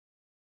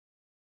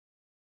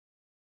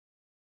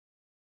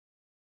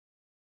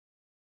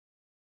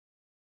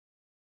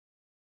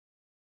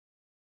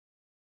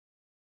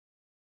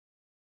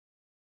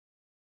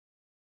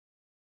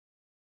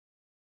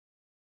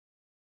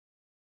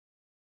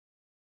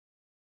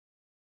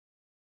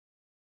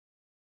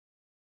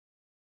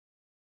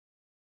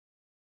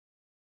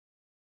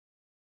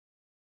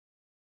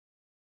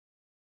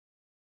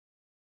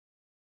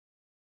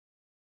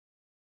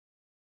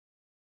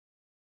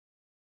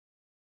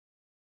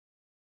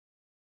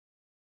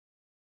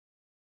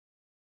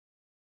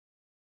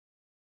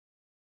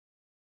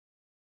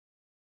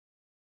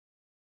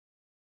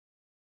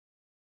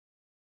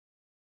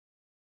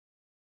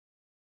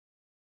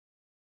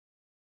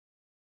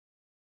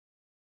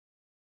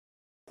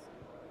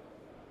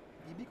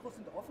Mikros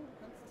sind offen, du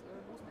kannst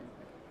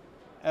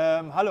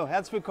loslegen. Hallo,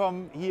 herzlich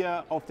willkommen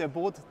hier auf der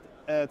Boote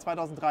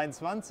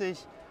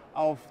 2023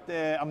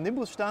 am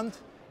Nimbus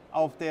Stand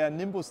auf der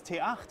Nimbus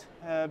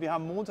T8. Wir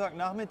haben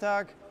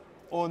Montagnachmittag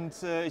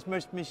und ich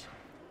möchte mich,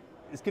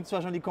 es gibt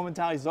zwar schon die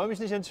Kommentare, ich soll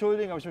mich nicht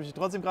entschuldigen, aber ich möchte mich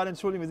trotzdem gerade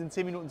entschuldigen, wir sind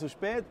 10 Minuten zu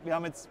spät. Wir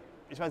haben jetzt,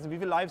 ich weiß nicht wie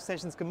viele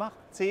Live-Sessions gemacht,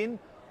 10,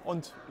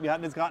 und wir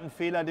hatten jetzt gerade einen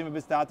Fehler, den wir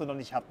bis dato noch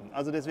nicht hatten.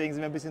 Also deswegen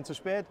sind wir ein bisschen zu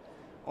spät.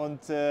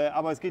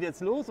 Aber es geht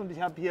jetzt los und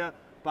ich habe hier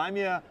bei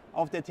mir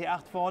auf der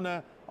T8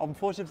 vorne auf dem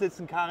Vorschiff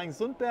sitzen Karin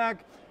Sundberg.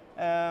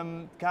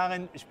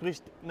 Karin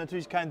spricht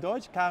natürlich kein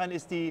Deutsch. Karin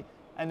ist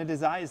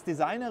ist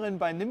Designerin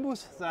bei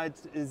Nimbus seit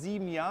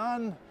 7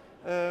 Jahren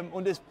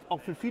und ist auch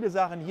für viele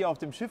Sachen hier auf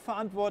dem Schiff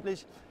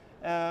verantwortlich.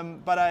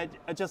 But I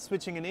just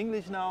switching in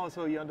English now,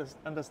 so you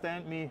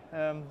understand me.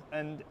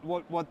 And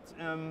what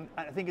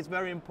I think is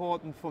very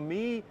important for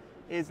me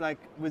is, like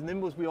with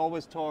Nimbus, we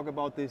always talk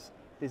about this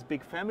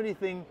big family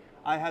thing.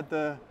 I had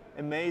the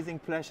amazing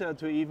pleasure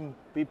to even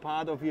be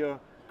part of your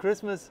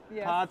Christmas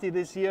party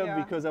this year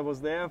because I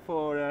was there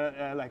for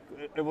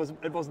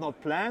it was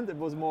not planned. It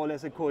was more or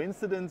less a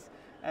coincidence.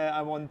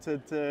 I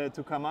wanted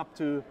to come up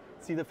to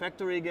see the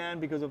factory again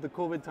because of the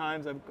COVID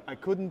times. I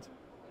couldn't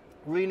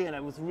really, and I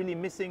was really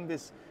missing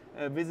this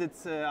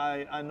visits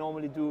I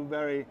normally do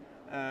very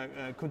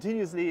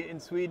continuously in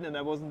Sweden, and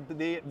I wasn't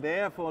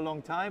there for a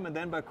long time. And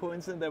then by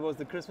coincidence there was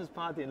the Christmas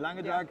party in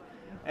Langedrag,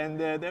 and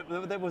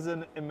that was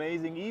an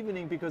amazing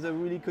evening because I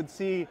really could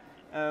see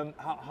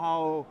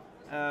how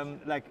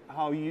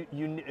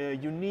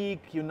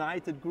unique,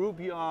 united group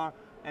you are.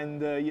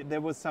 And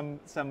there was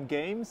some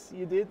games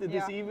you did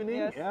this evening.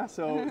 Yes. Yeah,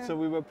 so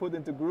we were put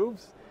into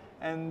groups.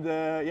 And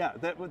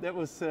that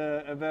was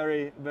a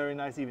very, very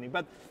nice evening.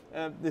 But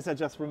this I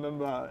just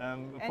remember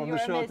from the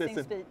short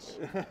distance.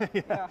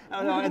 Speech.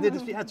 No, I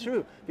did. Yeah,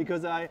 true.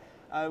 Because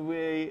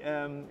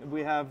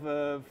we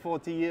have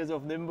 40 years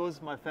of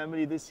Nimbus, my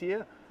family, this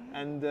year,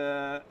 and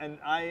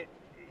I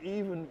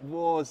even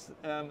was.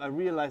 I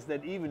realized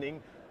that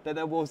evening that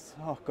I was,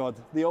 oh God,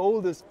 the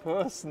oldest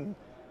person,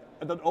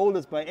 not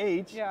oldest by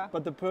age,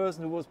 but the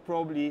person who was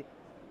probably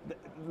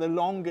the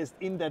longest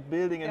in that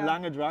building in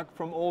Langedrag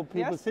from all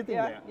people sitting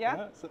there.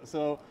 Yeah.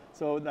 So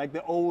like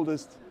the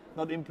oldest,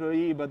 not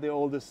employee, but the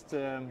oldest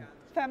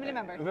family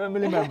member.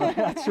 Family member.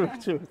 Yeah,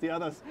 true. The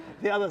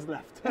others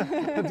left.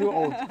 Too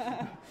old.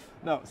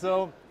 No.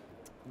 So,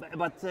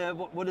 but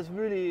what is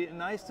really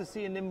nice to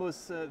see in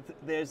Nimbus,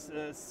 there's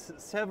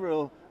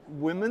several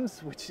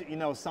women's, which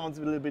sounds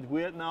a little bit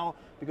weird now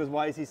because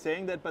why is he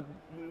saying that? But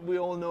we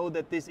all know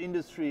that this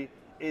industry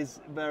is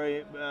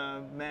very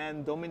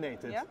man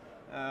dominated. Yeah.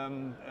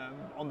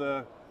 On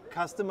the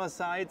customer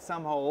side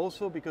somehow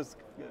also, because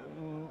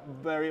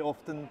very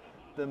often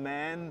the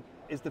man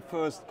is the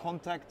first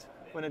contact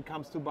when it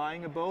comes to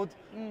buying a boat,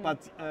 but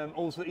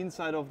also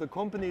inside of the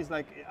companies,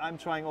 like I'm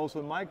trying also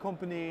in my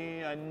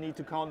company, I need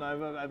to count,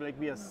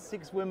 we are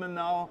 6 women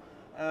now,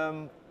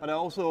 but I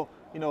also,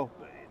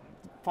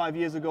 5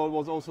 years ago it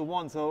was also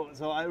 1,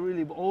 so I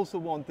really also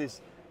want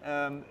this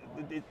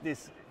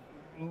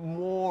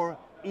more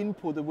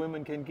input the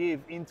women can give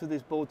into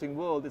this boating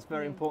world. Is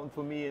very important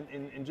for me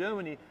in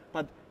Germany,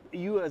 but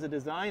you as a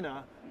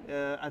designer,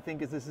 I think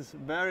this is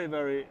very,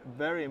 very,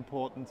 very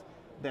important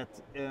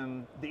that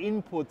the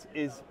input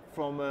is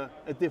from a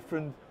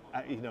different,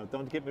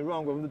 don't get me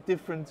wrong, from a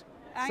different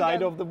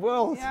side of the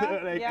world.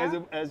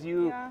 As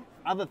you,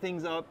 other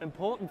things are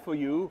important for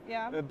you,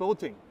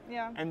 boating,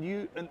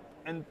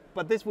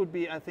 but this would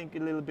be, I think, a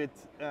little bit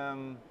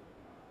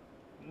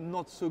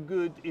not so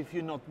good if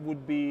you not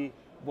would be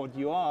what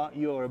you are.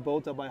 You're a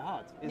boater by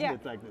heart, isn't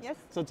it, like this? Yes.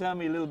 So tell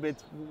me a little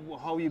bit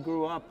how you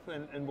grew up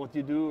and what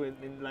you do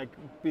like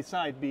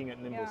beside being at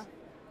Nimbus.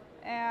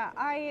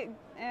 I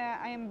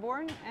am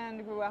born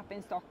and grew up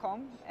in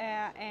Stockholm,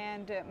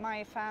 and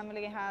my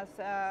family has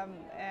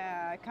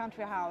a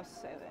country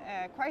house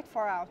quite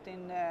far out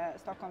in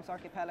Stockholm's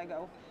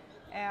archipelago,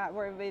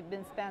 where we've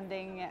been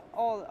spending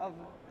all of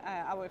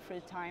our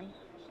free time.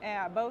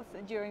 Both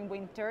during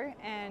winter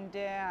and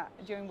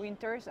during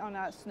winters on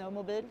a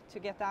snowmobile to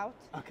get out.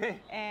 Okay.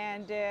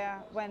 And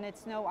when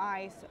it's no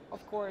ice,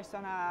 of course,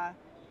 on a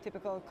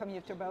typical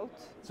commuter boat.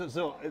 So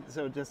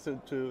just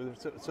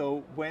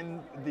so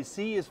when the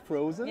sea is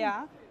frozen,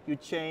 you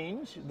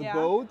change the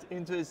boat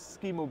into a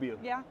ski mobile.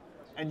 Yeah.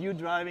 And you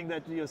driving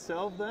that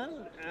yourself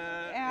then?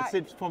 Is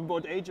it from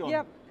what age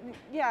on?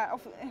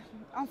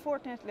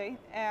 Unfortunately,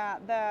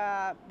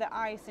 the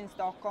ice in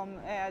Stockholm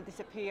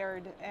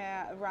disappeared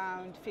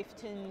around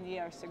 15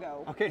 years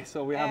ago. Okay,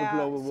 so we have a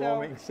global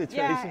warming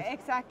situation. Yeah,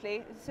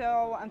 exactly.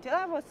 So until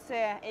I was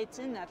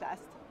 18 at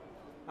last.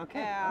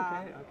 Okay.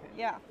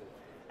 Yeah.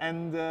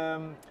 And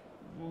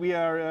we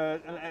are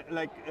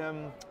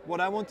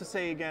what I want to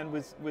say again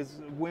with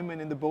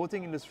women in the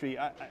boating industry.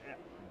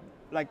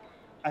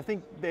 I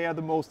think they are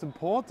the most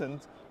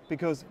important,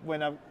 because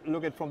when I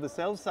look at from the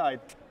sales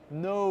side,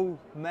 no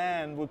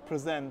man would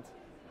present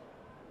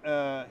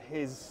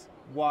his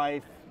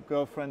wife,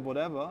 girlfriend,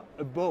 whatever,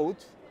 a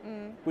boat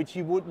which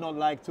you would not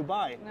like to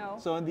buy. No.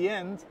 So in the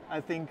end,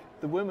 I think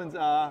the women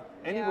are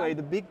anyway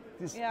the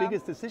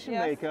biggest decision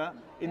maker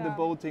in the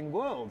boating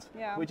world,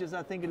 which is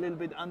I think a little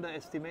bit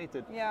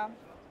underestimated. Yeah.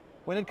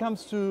 When it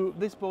comes to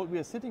this boat we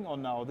are sitting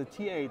on now, the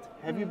T8,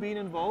 have you been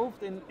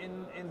involved in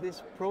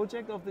this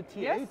project of the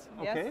T8? Yes.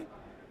 Okay. Yes.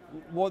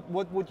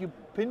 What would you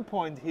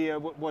pinpoint here?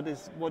 What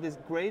is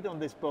great on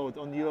this boat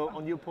on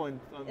your point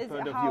of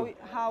view?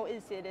 How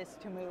easy it is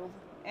to move,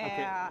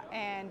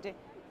 and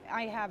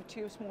I have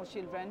 2 small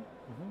children.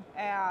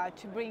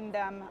 To bring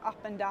them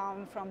up and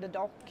down from the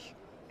dock.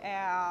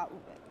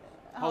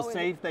 How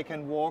safe they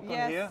can walk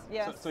on here?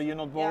 Yes. So you're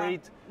not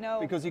worried? No.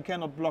 Because you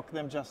cannot block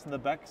them just in the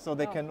back, so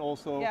they can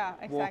also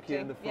walk here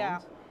in the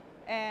front?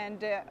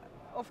 And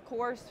of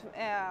course,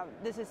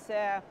 this is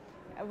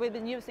we've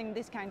been using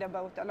this kind of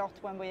boat a lot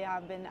when we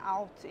have been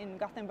out in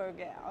Gothenburg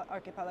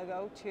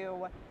archipelago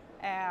to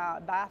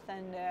bath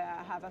and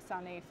have a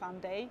sunny, fun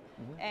day.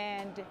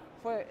 And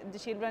for the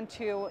children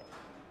to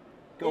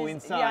go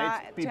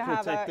inside, be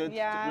protected,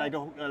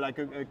 like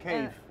a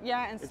cave.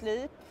 And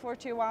sleep for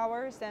 2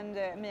 hours, and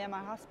me and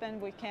my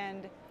husband, we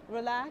can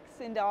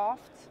relax in the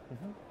aft,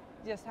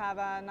 just have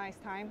a nice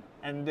time.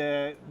 And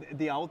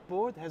the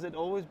outboard, has it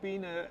always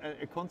been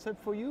a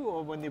concept for you,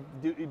 or when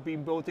you've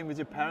been boating with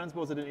your parents,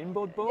 was it an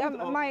inboard boat?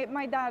 Yeah,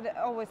 my dad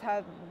always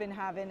had been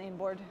having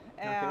inboard,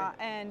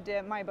 and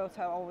my boats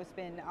have always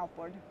been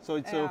outboard.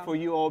 So for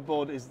you,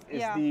 outboard is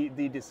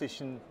the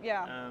decision,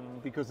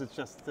 because it's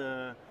just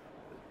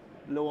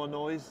lower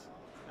noise,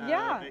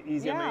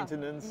 easier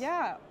maintenance.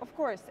 Yeah, of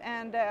course,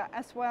 and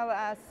as well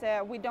as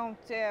we don't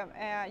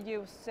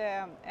use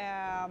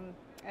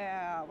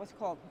what's it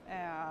called?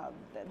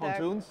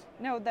 Pontoons?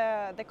 No,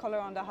 the collar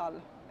on the hull.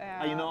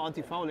 Are you know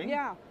anti-fouling?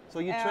 Yeah. So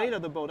you trailer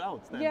the boat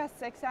out then? Yes,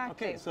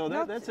 exactly. Okay, so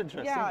that's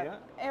interesting. Yeah.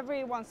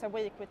 Every once a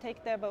week we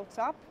take the boats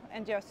up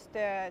and just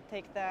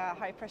take the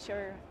high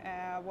pressure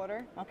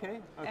water. Okay.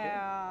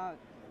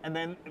 And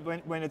then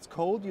when it's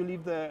cold, you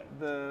leave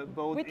the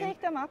boat. We take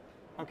them up.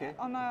 Okay.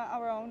 On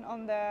our own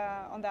on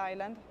the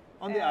island.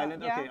 On the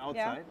island, okay,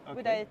 outside. Yeah,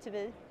 with the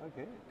ATV.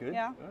 Okay, good.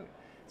 Yeah.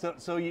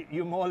 So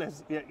you more or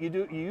less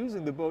you're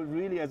using the boat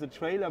really as a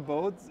trailer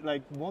boat,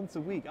 like once a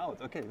week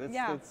out. Okay,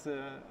 that's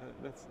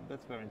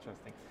very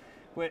interesting.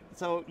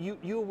 So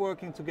you're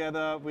working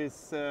together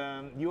with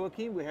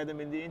Joachim. We had him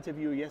in the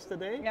interview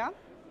yesterday. Yeah.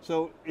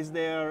 So is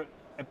there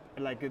a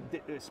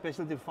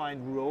special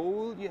defined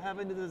role you have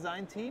in the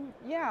design team?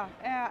 Yeah,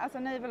 as a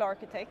naval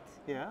architect.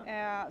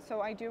 Yeah.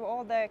 So I do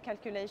all the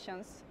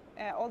calculations,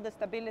 all the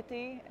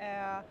stability.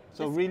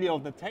 So really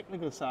on the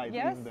technical side,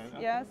 yes, even then?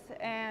 Okay. Yes,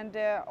 and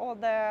all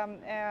the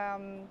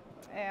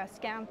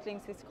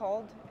scantlings is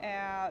called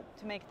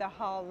to make the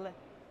hull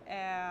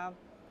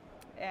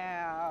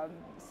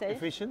safe.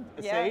 Efficient,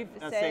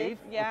 safe.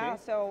 Yeah.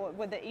 Okay. So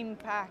with the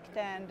impact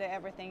and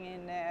everything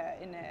in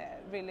a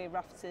really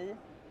rough sea.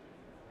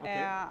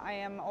 Okay. I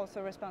am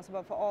also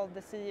responsible for all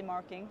the CE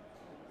marking.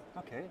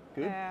 Okay,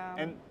 good.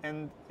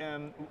 And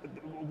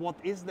what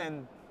is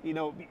then,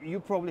 you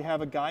probably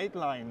have a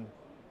guideline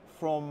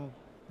from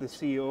the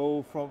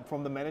CEO,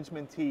 from the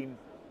management team,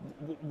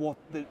 what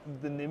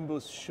the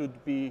Nimbus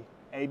should be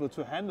able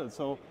to handle.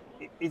 So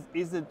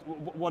is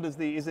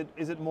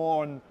it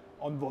more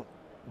on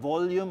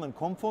volume and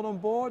comfort on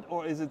board,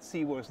 or is it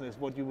seaworthiness,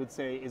 what you would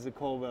say is a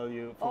core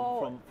value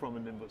from a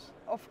Nimbus?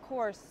 Of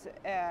course,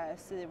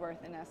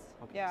 seaworthiness.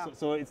 Okay. Yeah.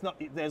 So it's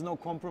not, there's no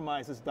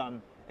compromises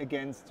done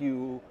against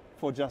you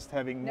for just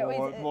having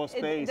more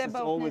space. The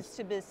boat needs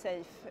to be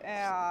safe.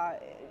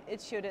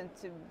 It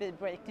shouldn't be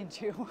breaked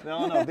into.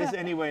 No, this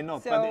anyway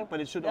not. So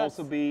but it should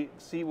also be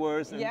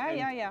seaworthy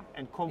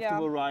and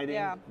comfortable riding,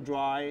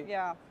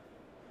 dry,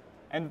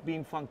 and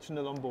being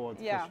functional on board.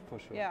 For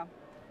sure. Yeah.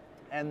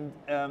 And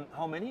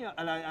how many?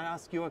 And I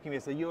asked Joachim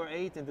yesterday, you're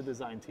 8 in the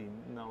design team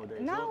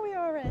nowadays. Now we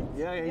are 8.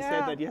 Yeah, he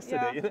said that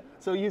yesterday. Yeah.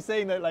 So you're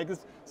saying that like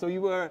this, so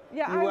you were...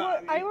 Yeah,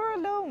 I were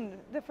alone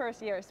the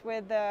first years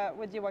with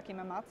Joachim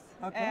and Mats.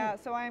 Okay.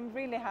 So I'm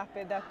really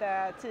happy that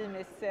the team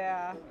is...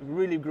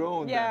 really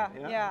grown yeah,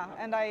 then. Yeah,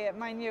 and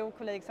my new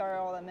colleagues are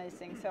all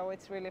amazing, so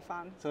it's really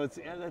fun. So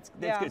that's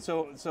good.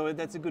 So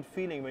that's a good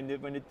feeling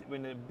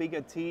when a bigger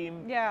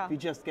team, you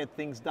just get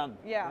things done.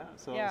 Yeah.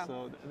 So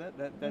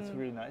that's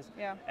really nice.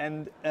 Yeah.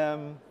 And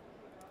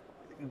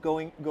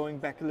going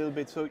back a little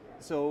bit,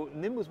 so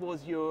Nimbus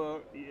was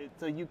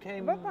so you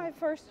came... But my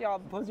first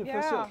job. Was your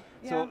first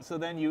job? So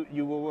then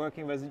you were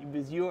working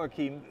with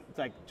Joachim,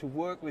 like to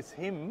work with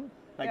him,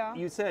 like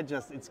you said,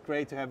 just it's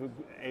great to have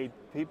 8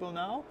 people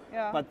now,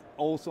 but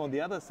also on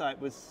the other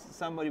side with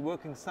somebody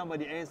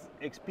as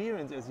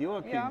experienced as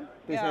Joachim,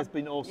 this has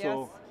been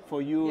also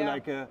for you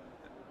like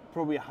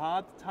probably a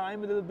hard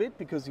time a little bit,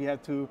 because you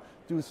had to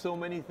do so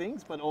many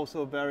things, but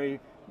also very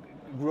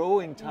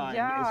growing time.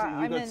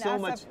 Yeah, you got so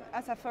much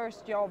as a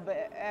first job.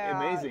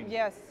 Amazing.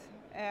 Yes,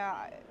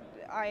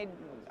 I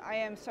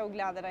am so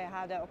glad that I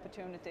had the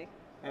opportunity.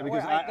 Yeah,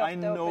 because I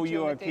know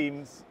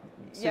Joachim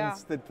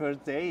since the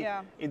first day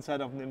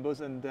inside of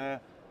Nimbus, and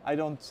I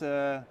don't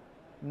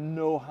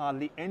know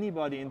hardly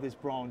anybody in this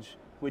branch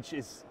which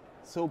is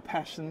so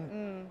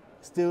passionate,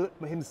 still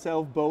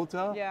himself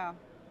boater. Yeah,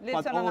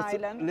 lives but on an also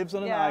island. lives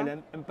on an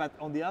island, but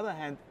on the other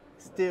hand,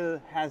 still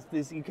has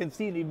this. You can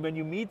see it even when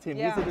you meet him.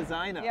 He's a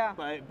designer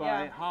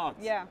by heart.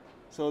 Yeah.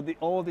 So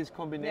all these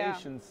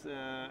combinations,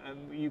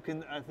 you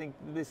can. I think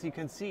this you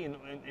can see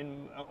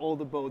in all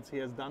the boats he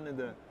has done in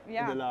the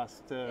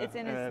last it's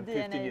in his 15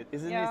 DNA. years.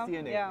 It's in Yeah. his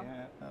DNA. Yeah.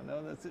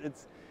 No,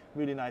 it's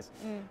really nice.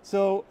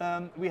 So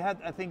we had,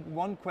 I think,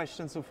 one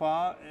question so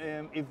far.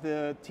 If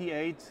the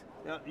T8,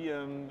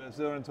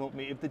 Søren told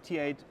me, if the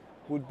T8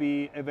 would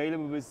be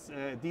available with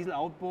diesel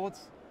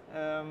outboards.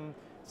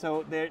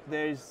 So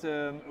there's,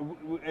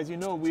 as you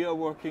know, we are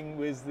working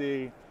with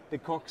the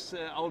Cox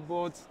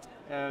outboards.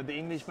 The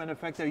English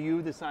manufacturer,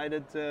 you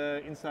decided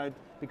inside,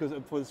 because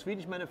for the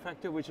Swedish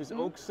manufacturer, which is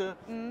Oxe,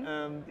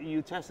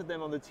 you tested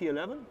them on the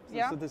T11.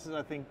 So this is,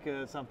 I think,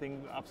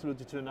 something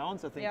absolutely to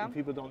announce. I think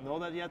people don't know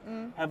that yet.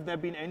 Have there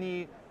been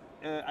any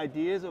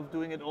ideas of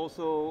doing it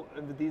also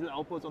in the diesel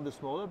outboards on the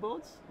smaller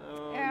boats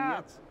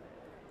yet?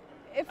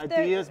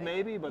 Ideas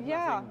maybe, but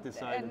nothing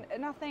decided.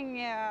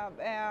 Nothing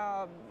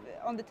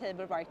on the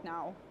table right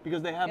now.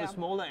 Because they have a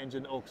smaller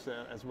engine, Oxe,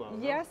 as well.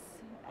 Yes.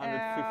 No?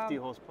 150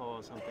 horsepower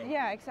or something.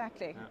 Yeah,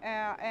 exactly.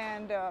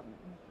 And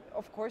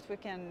of course we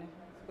can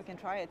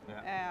try it.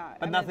 Yeah.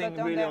 But nothing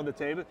really on the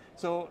table.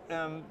 So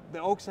the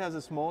Oxe has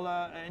a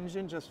smaller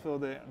engine, just for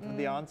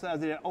the answer.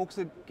 Also der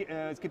Oxe,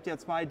 es gibt ja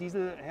zwei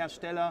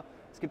Dieselhersteller.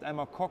 Es gibt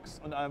einmal Cox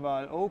und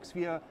einmal Oxe.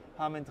 Wir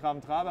haben in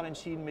Traben-Trabach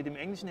entschieden, mit dem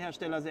englischen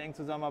Hersteller sehr eng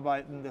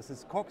zusammenarbeiten. Das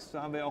ist Cox.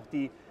 Da haben wir auch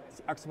die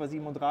Achse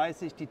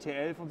 37, die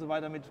T11 und so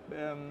weiter mit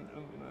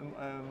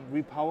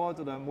repowered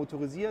oder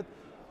motorisiert.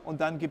 Und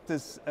dann gibt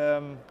es,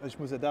 ich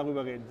muss ja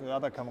darüber reden,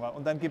 Radarkamera.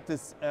 Und dann gibt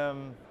es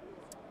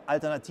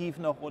alternativ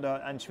noch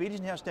oder einen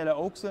schwedischen Hersteller,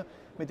 Oxe,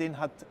 mit denen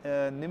hat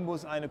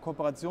Nimbus eine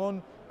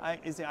Kooperation,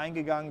 ist er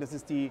eingegangen. Das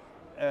ist die,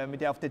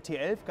 mit der auf der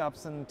T11 gab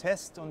es einen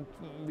Test und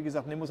wie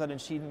gesagt, Nimbus hat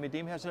entschieden, mit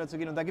dem Hersteller zu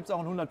gehen. Und da gibt es auch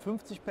einen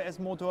 150 PS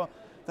Motor.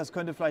 Das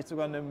könnte vielleicht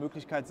sogar eine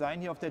Möglichkeit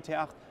sein hier auf der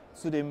T8.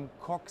 Zu dem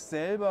Cox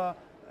selber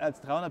als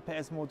 300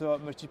 PS Motor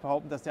möchte ich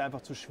behaupten, dass der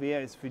einfach zu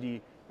schwer ist für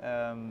die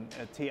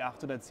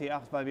T8 oder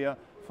C8, weil wir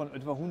von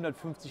etwa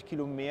 150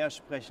 Kilo mehr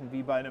sprechen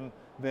wie bei einem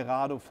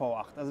Verado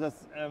V8. Also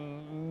das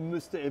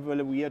müsste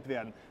evaluiert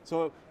werden.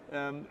 So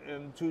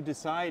to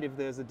decide if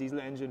there's a diesel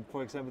engine,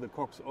 for example the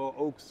Cox or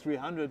Oaks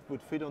 300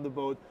 would fit on the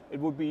boat,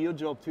 it would be your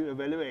job to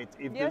evaluate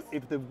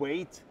if the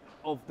weight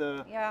of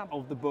the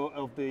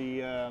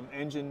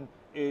engine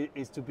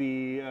is to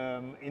be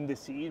in the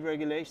CE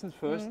regulations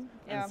first,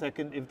 and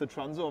second if the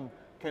transom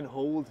can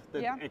hold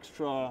the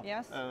extra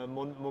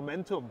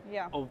momentum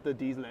of the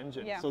diesel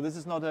engine. So this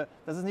is not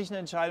das ist nicht eine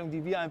Entscheidung,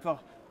 die wir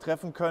einfach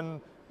treffen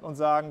können und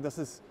sagen, das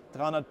ist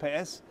 300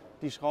 PS,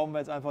 die schrauben wir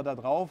jetzt einfach da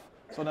drauf,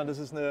 sondern das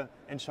ist eine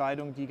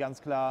Entscheidung, die ganz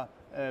klar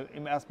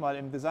erstmal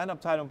im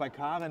Designabteilung bei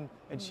Karen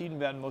entschieden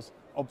werden muss,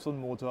 ob so ein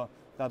Motor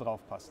da drauf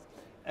passt.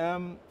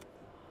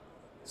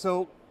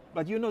 So,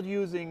 but you're not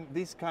using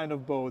this kind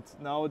of boat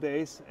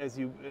nowadays, as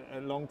you a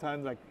long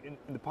time, like in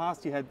the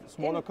past you had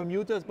smaller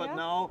commuters, but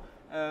now,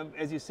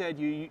 as you said,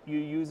 you're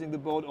using the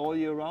boat all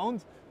year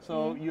round.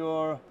 So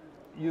you're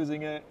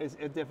using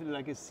definitely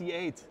like a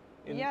C8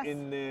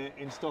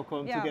 in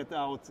Stockholm to get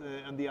out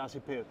on the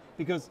archipel,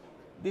 because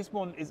this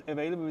one is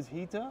available with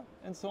heater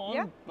and so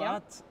on,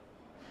 but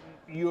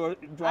you're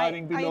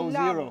driving below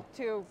zero. I love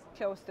to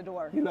close the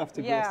door. You love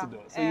to close the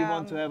door. So you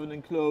want to have an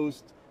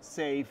enclosed,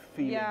 safe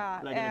feeling,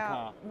 like in a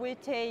car. We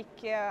take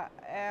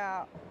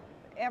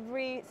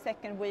every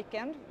second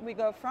weekend, we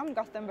go from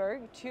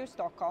Gothenburg to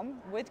Stockholm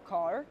with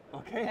car.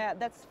 Okay.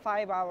 That's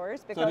 5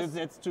 hours. Because so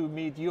that's to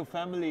meet your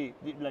family,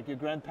 like your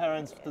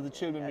grandparents, so the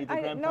children meet the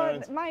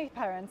grandparents? No, my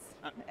parents.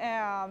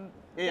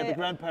 The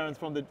grandparents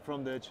from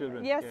the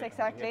children. Yes,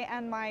 exactly,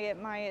 and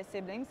my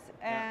siblings.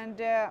 And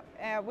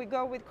we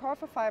go with car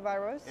for 5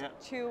 hours.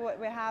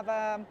 We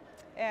have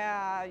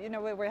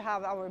we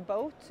have our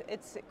boat.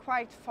 It's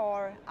quite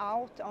far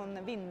out on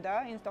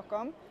Vinda in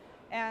Stockholm,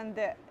 and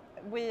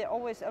we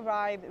always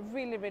arrive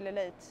really, really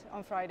late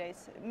on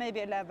Fridays,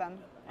 maybe 11.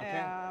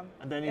 Okay.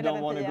 And then you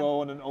don't want to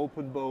go on an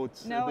open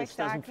boat, no, which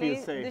doesn't feel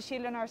safe. The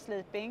children are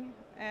sleeping,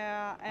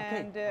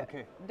 and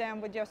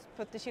then we just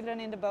put the children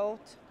in the boat,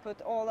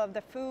 put all of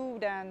the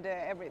food and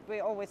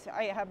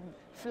I have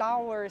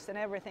flowers and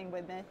everything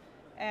with me.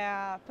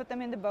 Put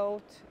them in the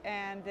boat,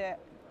 and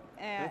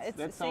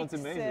it's 6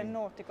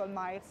 nautical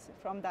miles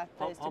from that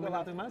place how many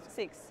nautical miles?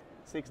 6.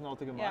 6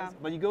 nautical miles.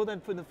 But you go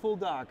then for the full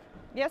dark?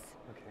 Yes.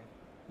 Okay.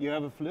 You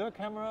have a FLIR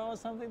camera or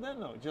something then?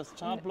 No, just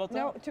chartplotter?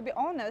 No, to be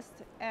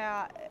honest,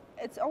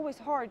 it's always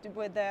hard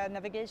with the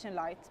navigation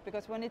lights,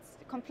 because when it's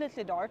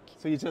completely dark...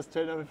 So you just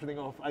turn everything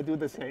off. I do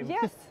the same.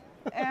 Yes.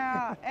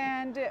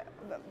 And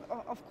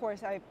of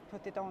course I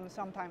put it on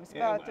sometimes,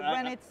 but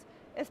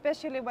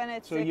especially when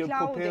it's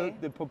cloudy.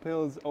 The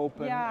pupils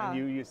open and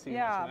you see.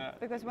 Yeah,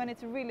 because when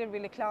it's really,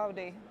 really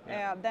cloudy,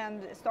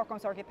 then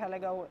Stockholm's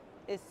archipelago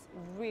is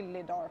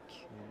really dark,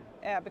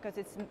 because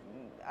it's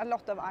a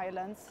lot of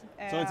islands.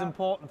 So it's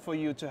important for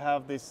you to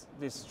have this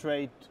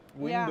straight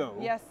window.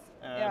 Yes.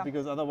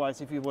 Because otherwise,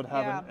 if you would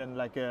have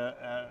like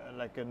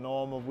a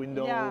normal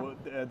window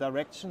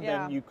direction,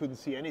 then you couldn't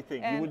see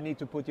anything. You would need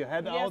to put your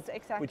head out,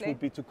 which would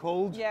be too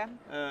cold.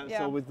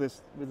 So with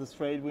the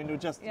straight window,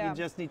 you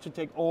just need to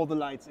take all the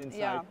lights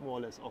inside more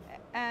or less off.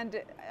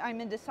 And I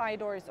mean, the side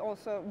door is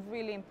also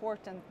really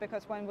important,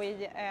 because when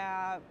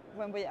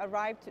we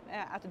arrived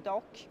at the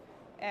dock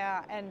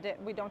and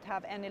we don't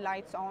have any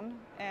lights on,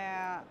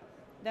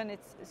 then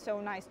it's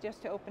so nice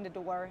just to open the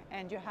door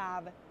and you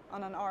have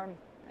on an arm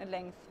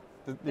length.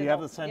 You have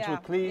the central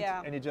cleat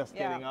and you're just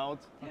getting out.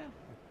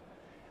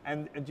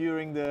 And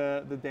during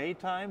the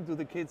daytime, do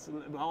the kids,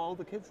 how old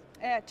are the kids?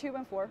 2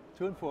 and 4.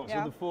 2 and 4.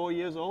 So the 4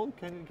 years old,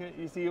 can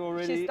you see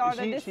already? She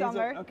started this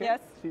summer, okay.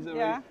 yes. She's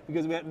already,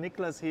 because we had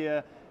Nicholas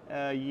here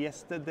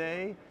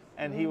yesterday,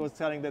 and he was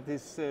telling that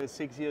he's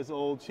 6 years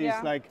old.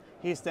 She's like,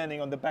 he's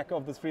standing on the back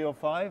of the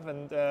 305,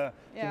 and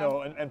you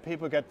know, and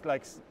people get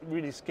like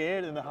really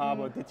scared in the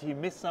harbor. Did he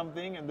miss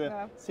something? And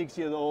the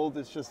 6-year-old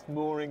is just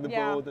mooring the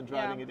boat and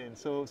driving it in.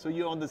 So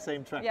you're on the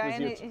same track with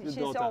your she's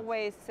daughter.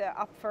 always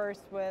up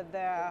first with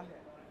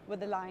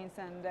the lines,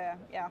 and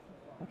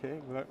Okay,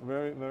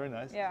 very, very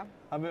nice. Yeah.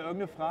 Haben wir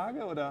irgendeine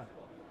Frage oder?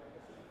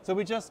 So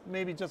we just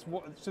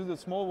do the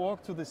small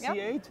walk to the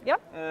C8.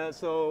 Yep.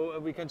 So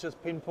we can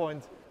just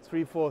pinpoint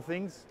 3-4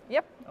 things.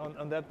 Yep.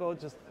 On that boat.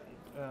 Just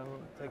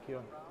take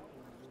your.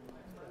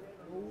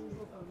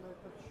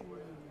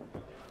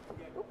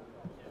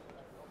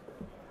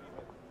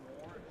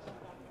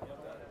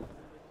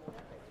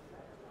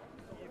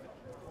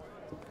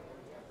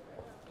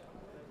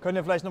 Können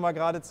wir vielleicht noch mal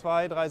gerade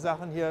 2, 3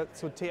 Sachen hier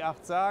zu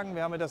T8 sagen?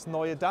 Wir haben ja das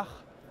neue Dach,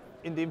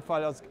 in dem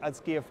Fall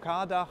als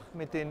GFK-Dach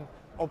mit den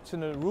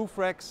Optional Roof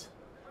Racks.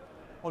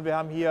 Und wir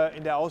haben hier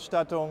in der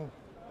Ausstattung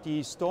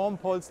die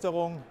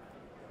Stormpolsterung,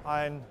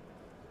 ein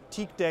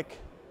Teakdeck.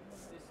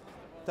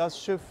 Das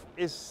Schiff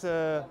ist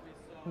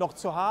noch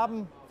zu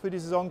haben für die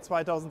Saison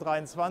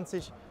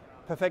 2023.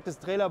 Perfektes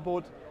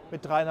Trailerboot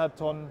mit 3,5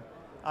 Tonnen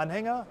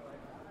Anhänger.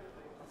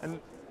 Und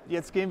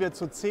jetzt gehen wir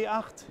zu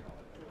C8,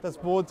 das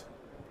Boot,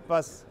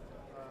 was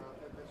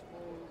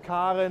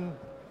Karen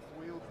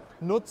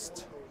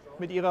nutzt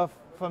mit ihrer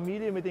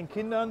Familie, mit den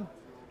Kindern.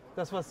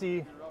 Das, was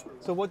sie,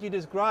 so what you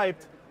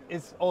described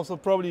is also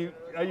probably,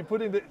 are you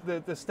putting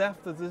the stuff,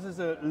 that this is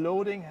a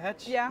loading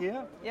hatch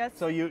here? Yes.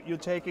 So you're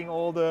taking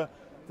all the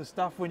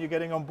stuff when you're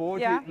getting on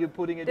board, you're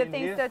putting it in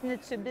here? The things that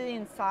need to be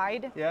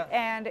inside.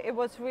 And it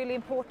was really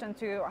important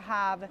to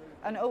have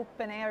an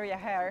open area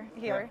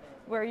here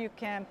where you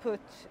can put,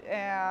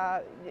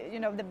 you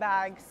know, the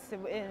bags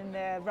in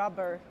the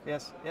rubber.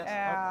 Yes.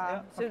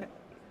 So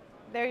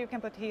there you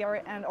can put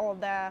here and all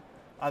the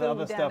other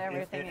food stuff and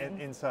everything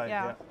inside.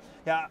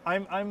 Yeah.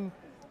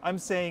 I'm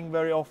saying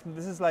very often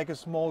this is like a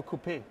small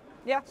coupe.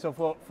 Yeah. So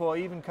for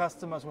even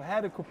customers who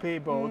had a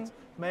coupe boat,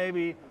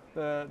 maybe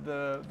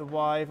the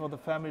wife or the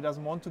family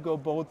doesn't want to go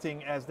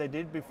boating as they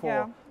did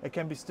before. It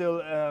can be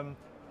still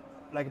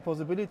like a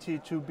possibility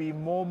to be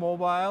more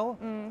mobile,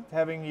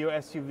 having your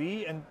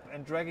SUV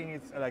and dragging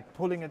it, like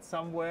pulling it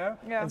somewhere,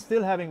 and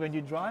still having, when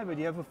you drive it,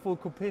 you have a full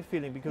coupe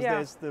feeling, because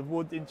there's the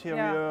wood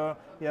interior,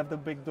 you have the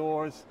big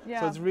doors,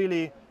 so it's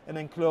really an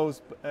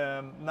enclosed,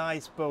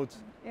 nice boat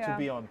to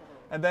be on.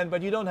 And then,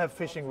 but you don't have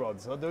fishing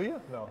rods, or do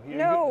you? No.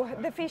 No,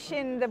 the fish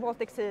in the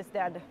Baltic Sea is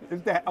dead.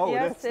 Oh,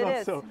 yes, that's not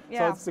is. so.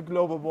 So it's the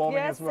global warming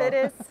as well.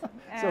 Yes, it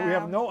is. So we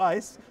have no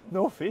ice,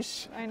 no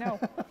fish. I know.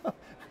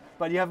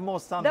 But you have more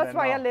sun. That's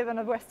why now. I live on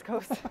the west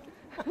coast.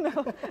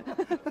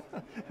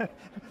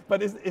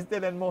 But is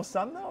there then more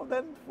sun now?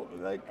 Then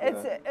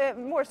it's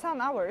more sun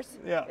hours.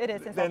 Yeah. It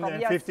is in than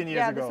Stockholm. 15 years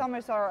ago. Yeah, the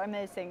summers are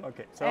amazing.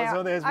 Okay.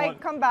 So there's one. I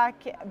come back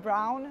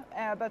brown,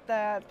 but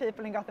the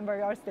people in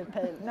Gothenburg are still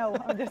pale. No,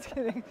 I'm just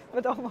kidding,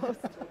 but almost.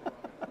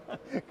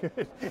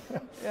 Good.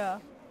 Yeah.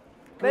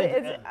 But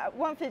it's,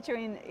 one feature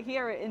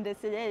here in the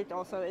C8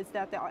 also is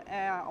that the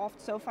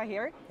aft sofa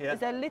here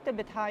is a little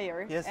bit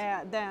higher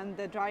than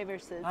the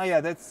driver's seat. Ah,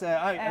 yeah, that's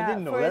I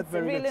didn't know that. It's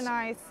really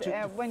nice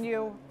when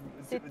you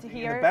sit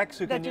here, in the back,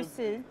 so that you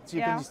see. So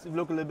you can just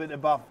look a little bit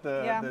above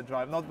the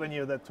drive. Not when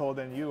you're that tall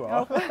than you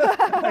are. Oh.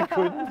 I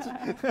couldn't.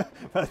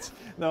 But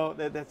no,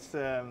 that's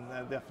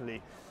definitely.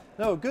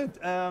 No, good.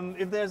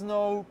 If there's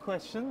no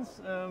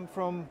questions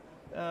from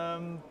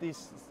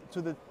these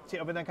to the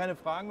T8, wenn dann keine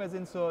Fragen mehr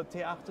sind zur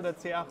T8 oder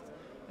C8,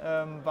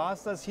 war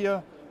es das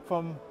hier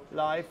vom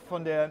Live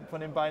von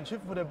den beiden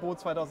Schiffen von der Boot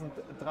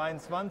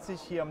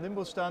 2023 hier am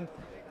Nimbus Stand.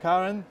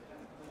 Karen,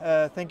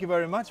 thank you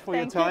very much for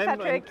your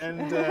time,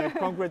 and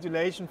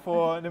congratulations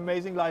for an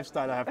amazing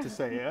lifestyle, I have to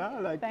say. Yeah?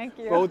 Like thank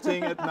you.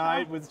 Boating at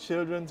night with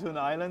children to an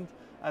island.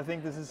 I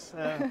think this is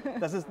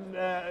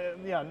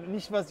ja,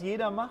 nicht, was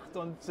jeder macht,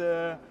 und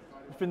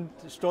ich bin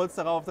stolz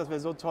darauf, dass wir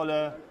so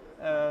tolle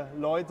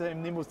Leute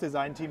im Nimbus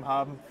Design Team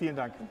haben. Vielen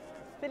Dank.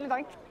 Vielen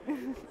Dank.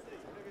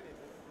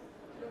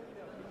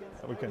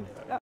 We can,